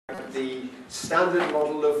standard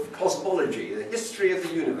model of cosmology, the history of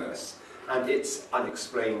the universe, and its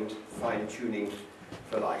unexplained fine-tuning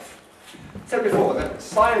for life. I said before that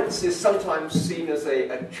science is sometimes seen as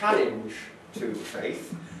a challenge to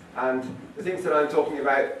faith, and the things that I'm talking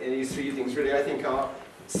about in these three things really, I think, are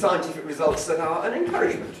scientific results that are an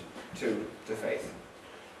encouragement to faith.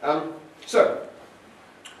 So,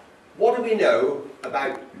 what do we know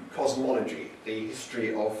about cosmology, the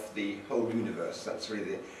history of the whole universe? That's really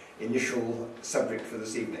the initial subject for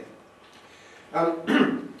this evening.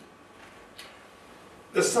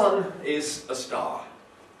 The Sun is a star,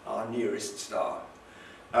 our nearest star,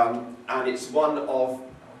 and it's one of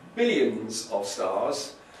billions of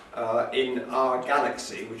stars in our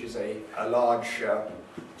galaxy, which is a large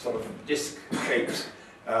sort of disc-shaped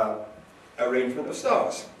arrangement of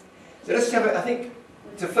stars. So let's have, I think,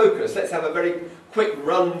 to focus, let's have a very quick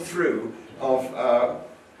run through of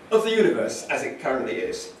the universe as it currently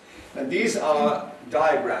is. And these are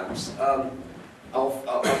diagrams of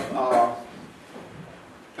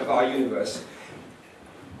our universe.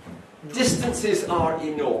 Distances are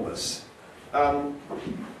enormous.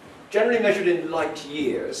 Generally measured in light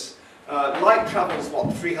years. Light travels,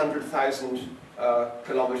 what, 300,000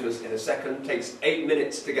 kilometers in a second, takes 8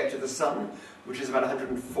 minutes to get to the Sun, which is about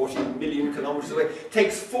 140 million kilometers away.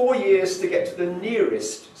 Takes 4 years to get to the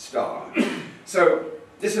nearest star. So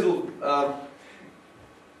this little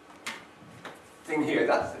thing here,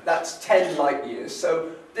 that's 10 light years.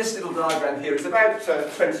 So this little diagram here is about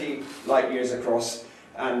 20 light years across,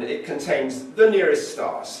 and it contains the nearest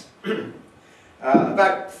stars.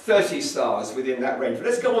 About 30 stars within that range. But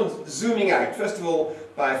let's go on zooming out, first of all,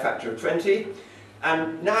 by a factor of 20.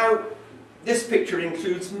 And now, this picture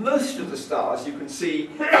includes most of the stars you can see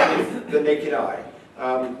with the naked eye.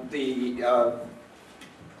 The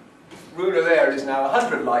ruler there is now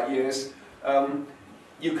 100 light years.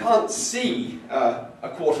 You can't see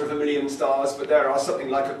 250,000 stars, but there are something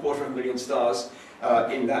like 250,000 stars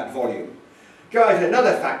in that volume. Go out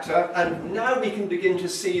another factor, and now we can begin to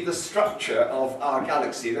see the structure of our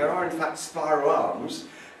galaxy. There are in fact spiral arms,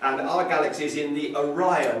 and our galaxy is in the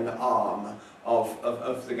Orion arm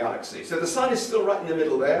of the galaxy. So the Sun is still right in the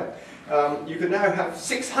middle there. You can now have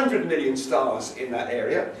 600 million stars in that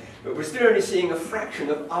area, but we're still only seeing a fraction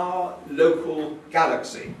of our local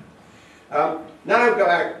galaxy. Now go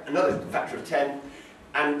out another factor of 10,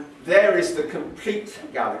 and there is the complete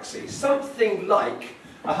galaxy, something like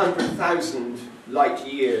 100,000 light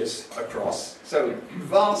years across, so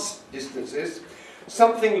vast distances,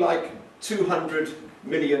 something like 200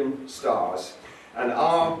 million stars, and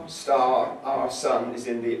our star, our Sun, is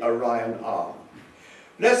in the Orion arm.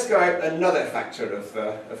 Let's go out another factor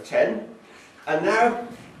of 10, and now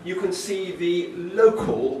you can see the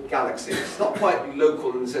local galaxies. It's not quite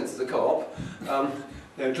local in the sense of the co-op,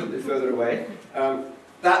 they're a little bit further away.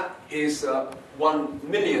 That is 1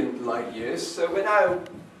 million light years, so we're now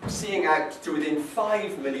seeing out to within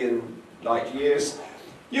 5 million light years.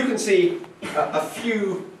 You can see a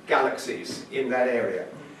few galaxies in that area.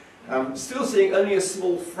 Still seeing only a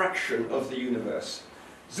small fraction of the universe.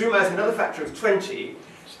 Zoom out another factor of 20,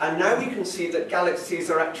 and now we can see that galaxies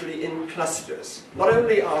are actually in clusters. Not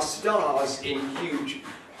only are stars in huge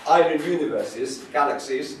island universes,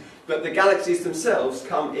 galaxies, but the galaxies themselves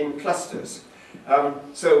come in clusters.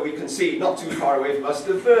 So we can see, not too far away from us,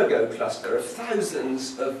 the Virgo cluster of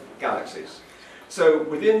thousands of galaxies. So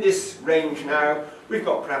within this range now, we've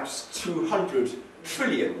got perhaps 200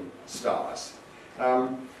 trillion stars.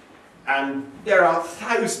 And there are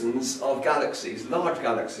thousands of galaxies, large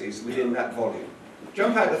galaxies, within that volume.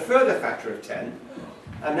 Jump out a further factor of 10,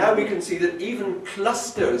 and now we can see that even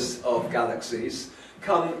clusters of galaxies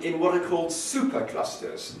come in what are called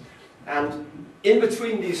superclusters. And in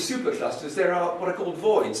between these superclusters there are what are called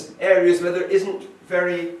voids, areas where there isn't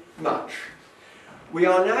very much. We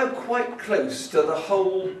are now quite close to the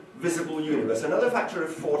whole visible universe, another factor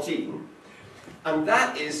of 14, and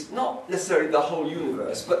that is not necessarily the whole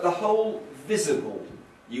universe, but the whole visible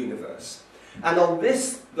universe. And on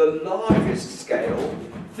this, the largest scale,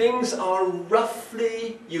 things are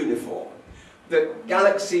roughly uniform. The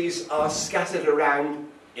galaxies are scattered around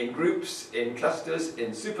in groups, in clusters,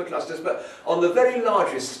 in superclusters, but on the very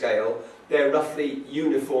largest scale, they're roughly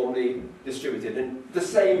uniformly distributed, and the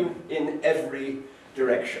same in every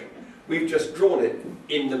direction. We've just drawn it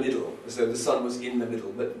in the middle, as though the Sun was in the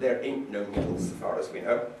middle, but there ain't no middle, so far as we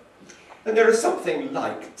know. And there are something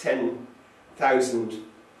like 10,000,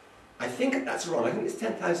 I think that's wrong, I think it's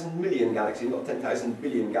 10,000 million galaxies, not 10,000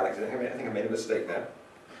 billion galaxies. I think I made a mistake there.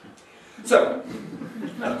 So,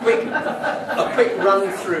 a quick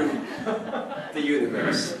run through the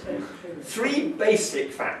universe. Three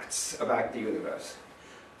basic facts about the universe.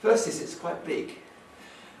 First is it's quite big.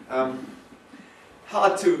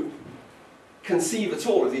 Hard to conceive at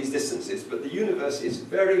all of these distances, but the universe is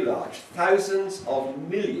very large, thousands of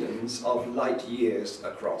millions of light years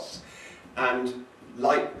across, and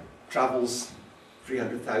light travels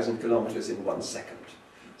 300,000 kilometers in 1 second.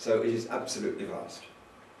 So it is absolutely vast.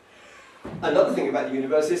 Another thing about the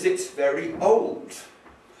universe is it's very old,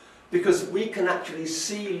 because we can actually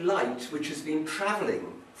see light which has been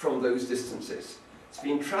travelling from those distances. It's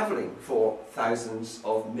been travelling for thousands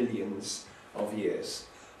of millions of years.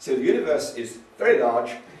 So the universe is very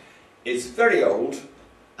large, it's very old,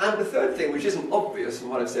 and the third thing, which isn't obvious from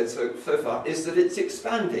what I've said so far, is that it's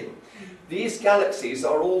expanding. These galaxies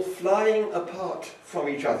are all flying apart from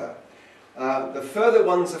each other. The further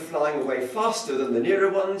ones are flying away faster than the nearer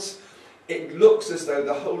ones. It looks as though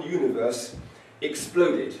the whole universe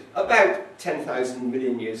exploded about 10,000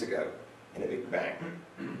 million years ago in a big bang.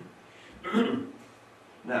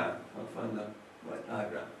 Now, I'll find the right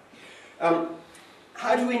diagram.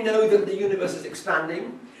 How do we know that the universe is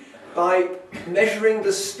expanding? By measuring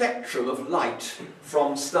the spectrum of light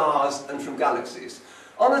from stars and from galaxies.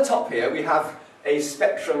 On the top here we have a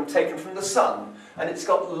spectrum taken from the sun, and it's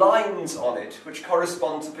got lines on it which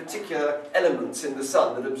correspond to particular elements in the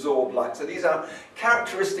sun that absorb light. So these are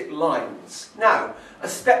characteristic lines. Now, a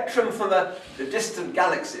spectrum from a distant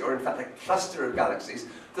galaxy, or in fact a cluster of galaxies,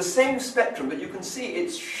 the same spectrum, but you can see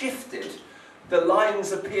it's shifted. The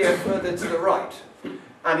lines appear further to the right,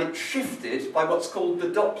 and it's shifted by what's called the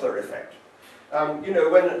Doppler effect. You know,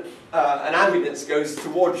 when an ambulance goes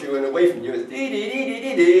towards you and away from you, it's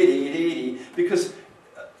dee-dee-dee-dee-dee-dee-dee-dee, because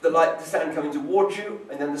the sound coming towards you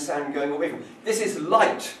and then the sound going away from you. This is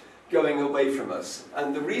light going away from us,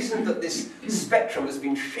 and the reason that this spectrum has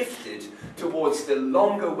been shifted towards the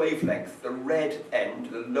longer wavelength, the red end,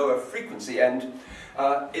 the lower frequency end,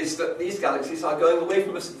 is that these galaxies are going away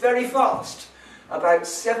from us very fast, about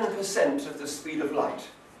 7% of the speed of light.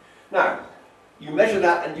 Now, you measure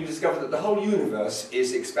that and you discover that the whole universe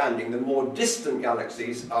is expanding. The more distant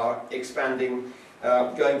galaxies are expanding,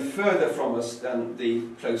 going further from us than the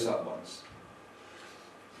close-up ones.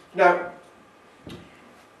 Now,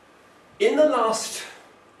 in the last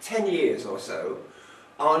 10 years or so,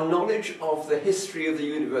 our knowledge of the history of the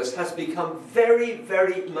universe has become very,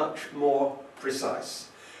 very much more precise.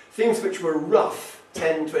 Things which were rough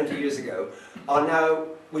 10, 20 years ago are now,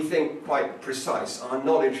 we think, quite precise. Our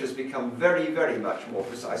knowledge has become very, very much more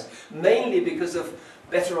precise, mainly because of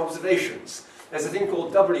better observations. There's a thing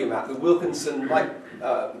called WMAP, the Wilkinson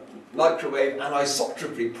Microwave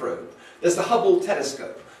Anisotropy Probe. There's the Hubble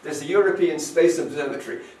telescope. There's the European Space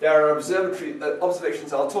Observatory. There are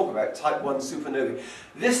observations I'll talk about, Type 1 supernovae.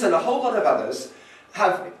 This and a whole lot of others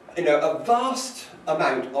have, a vast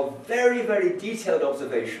amount of very, very detailed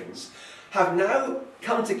observations have now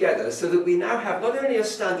come together so that we now have not only a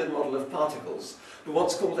standard model of particles, but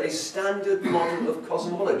what's called a standard model of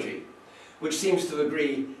cosmology, which seems to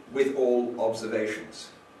agree with all observations.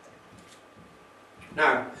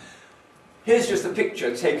 Now, here's just a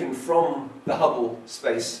picture taken from the Hubble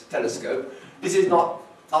Space Telescope. This is not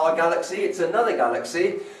our galaxy, it's another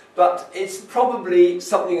galaxy, but it's probably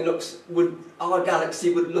something that our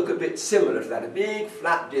galaxy would look a bit similar to that, a big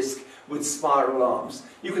flat disk with spiral arms.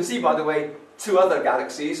 You can see, by the way, two other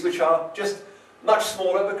galaxies which are just much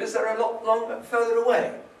smaller because they're a lot further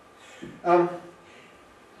away.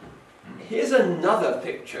 Here's another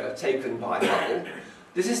picture taken by Hubble.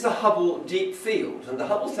 This is the Hubble Deep Field, and the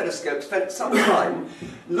Hubble telescope spent some time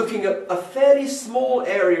looking at a fairly small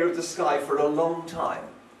area of the sky for a long time.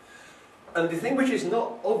 And the thing which is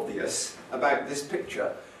not obvious about this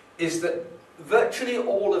picture is that virtually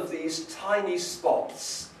all of these tiny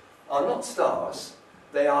spots are not stars,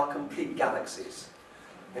 they are complete galaxies.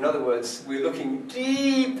 In other words, we're looking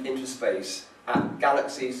deep into space at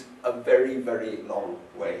galaxies a very, very long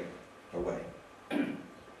way away.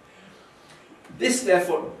 This,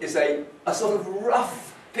 therefore, is a sort of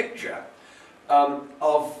rough picture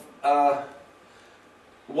of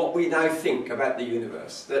what we now think about the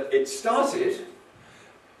universe. That it started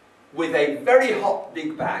with a very hot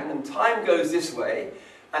Big Bang, and time goes this way,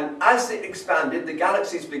 and as it expanded, the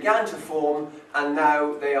galaxies began to form, and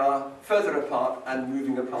now they are further apart and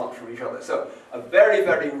moving apart from each other. So, a very,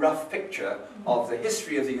 very rough picture of the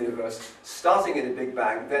history of the universe, starting in a Big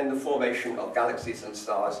Bang, then the formation of galaxies and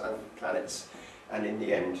stars and planets, and in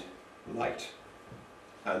the end, light.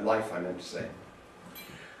 Life, I meant to say.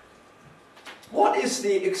 What is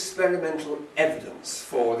the experimental evidence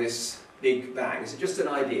for this Big Bang? Is it just an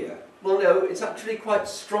idea? Well, no, it's actually quite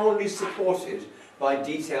strongly supported by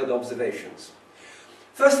detailed observations.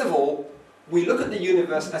 First of all, we look at the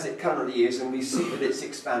universe as it currently is and we see that it's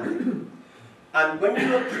expanding. And when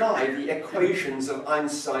you apply the equations of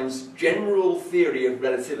Einstein's general theory of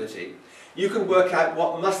relativity, you can work out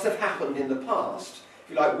what must have happened in the past.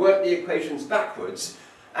 If you like, work the equations backwards,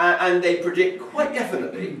 and they predict quite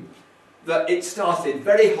definitely that it started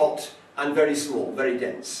very hot and very small, very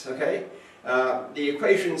dense. Okay? The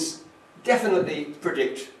equations definitely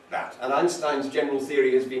predict that, and Einstein's general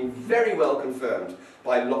theory has been very well confirmed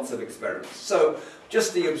by lots of experiments. So,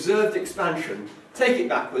 just the observed expansion, take it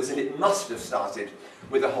backwards, and it must have started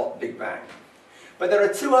with a hot Big Bang. But there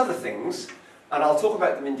are two other things, and I'll talk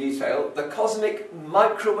about them in detail. The cosmic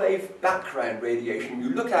microwave background radiation. You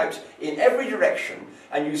look out in every direction,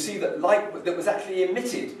 and you see that light that was actually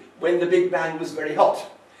emitted when the Big Bang was very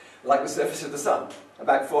hot, like the surface of the Sun,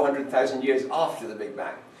 about 400,000 years after the Big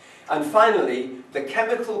Bang. And finally, the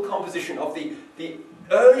chemical composition of the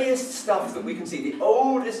earliest stuff that we can see, the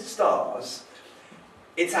oldest stars,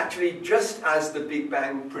 it's actually just as the Big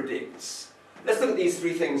Bang predicts. Let's look at these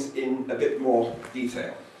three things in a bit more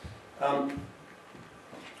detail.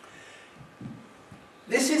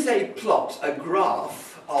 This is a plot, a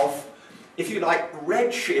graph of, if you like,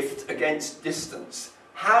 redshift against distance.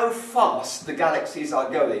 How fast the galaxies are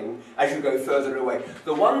going as you go further away.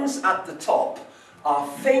 The ones at the top are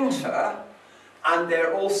fainter, and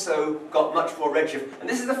they're also got much more redshift. And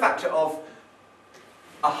this is a factor of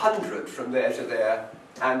 100 from there to there,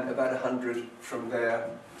 and about 100 from there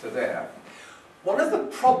to there. One of the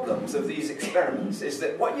problems of these experiments is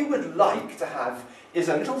that what you would like to have is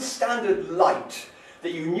a little standard light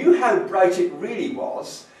that you knew how bright it really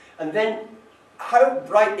was, and then how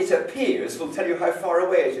bright it appears will tell you how far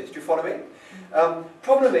away it is. Do you follow me?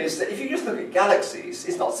 Problem is that if you just look at galaxies,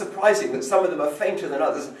 it's not surprising that some of them are fainter than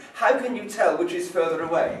others. How can you tell which is further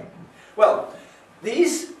away? Well,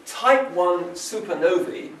 these type 1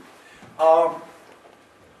 supernovae are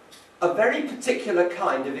a very particular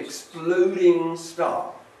kind of exploding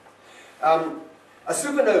star. A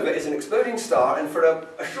supernova is an exploding star, and for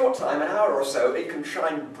a short time, an hour or so, it can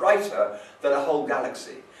shine brighter than a whole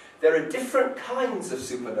galaxy. There are different kinds of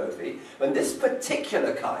supernovae, and this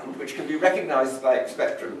particular kind, which can be recognized by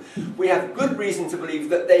spectrum, we have good reason to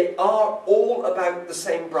believe that they are all about the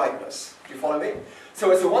same brightness. Do you follow me?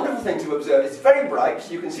 So it's a wonderful thing to observe. It's very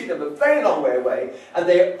bright, you can see them a very long way away, and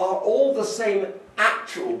they are all the same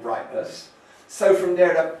actual brightness. So from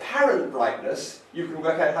their apparent brightness, you can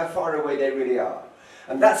work out how far away they really are.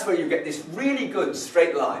 And that's where you get this really good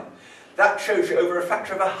straight line. That shows you over a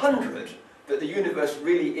factor of 100 that the universe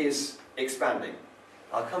really is expanding.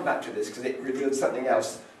 I'll come back to this because it reveals something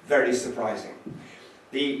else very surprising.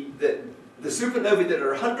 The supernovae that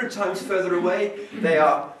are 100 times further away, they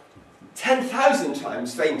are 10,000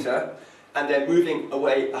 times fainter, and they're moving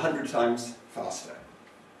away 100 times faster.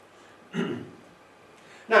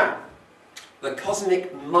 Now, the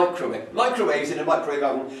cosmic microwave. Microwaves in a microwave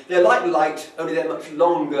oven, they're like light, only they're much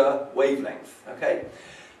longer wavelength. Okay?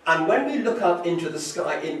 And when we look up into the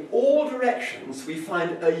sky in all directions, we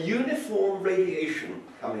find a uniform radiation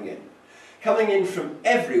coming in from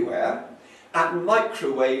everywhere at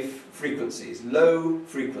microwave frequencies, low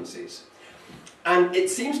frequencies. And it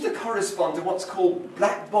seems to correspond to what's called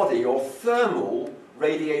black body or thermal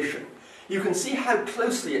radiation. You can see how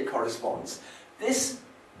closely it corresponds. This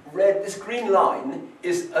green line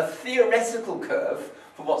is a theoretical curve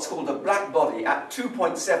for what's called a black body at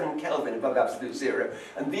 2.7 Kelvin above absolute zero.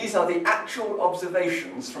 And these are the actual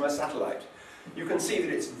observations from a satellite. You can see that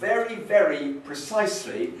it's very, very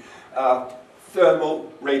precisely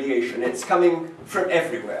thermal radiation. It's coming from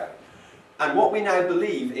everywhere. And what we now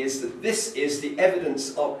believe is that this is the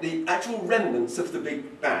evidence of the actual remnants of the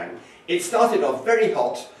Big Bang. It started off very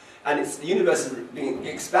hot, and the universe has been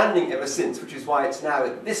expanding ever since, which is why it's now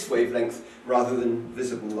at this wavelength rather than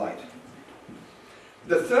visible light.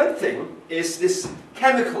 The third thing is this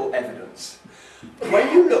chemical evidence.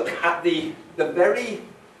 When you look at the very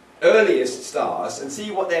earliest stars and see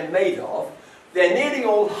what they're made of, they're nearly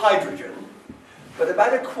all hydrogen, but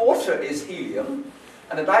about a quarter is helium,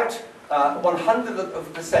 and about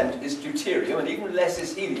 100% is deuterium, and even less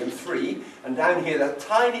is helium-3, and down here a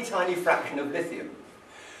tiny, tiny fraction of lithium.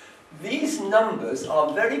 These numbers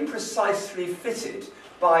are very precisely fitted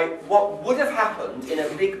by what would have happened in a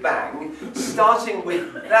Big Bang, starting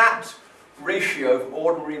with that ratio of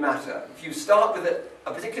ordinary matter. If you start with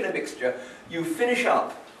a particular mixture, you finish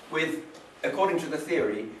up with, according to the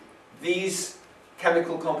theory, these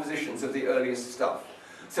chemical compositions of the earliest stuff.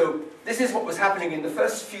 So this is what was happening in the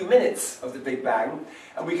first few minutes of the Big Bang,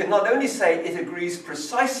 and we can not only say it agrees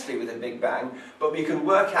precisely with the Big Bang, but we can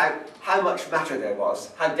work out how much matter there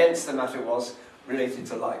was, how dense the matter was, related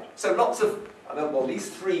to light. So lots of, well, these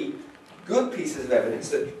three good pieces of evidence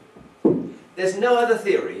that there's no other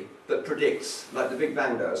theory that predicts, like the Big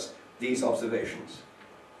Bang does, these observations.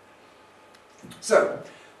 So,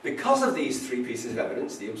 because of these three pieces of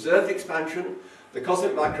evidence, the observed expansion, the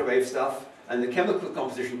cosmic microwave stuff, and the chemical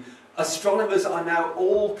composition, astronomers are now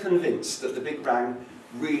all convinced that the Big Bang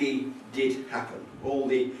really did happen. All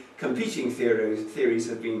the competing theories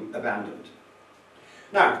have been abandoned.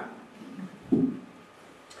 Now,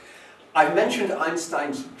 I've mentioned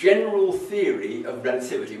Einstein's general theory of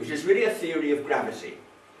relativity, which is really a theory of gravity.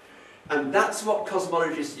 And that's what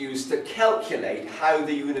cosmologists use to calculate how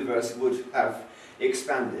the universe would have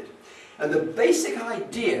expanded. And the basic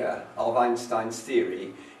idea of Einstein's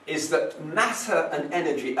theory is that matter and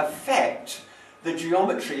energy affect the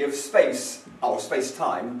geometry of space, or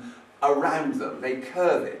space-time, around them. They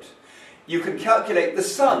curve it. You can calculate the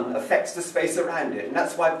sun affects the space around it, and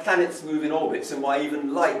that's why planets move in orbits and why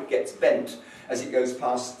even light gets bent as it goes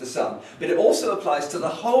past the sun. But it also applies to the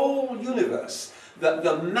whole universe, that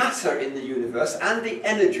the matter in the universe and the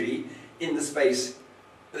energy in the space,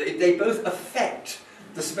 they both affect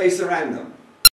the space around them.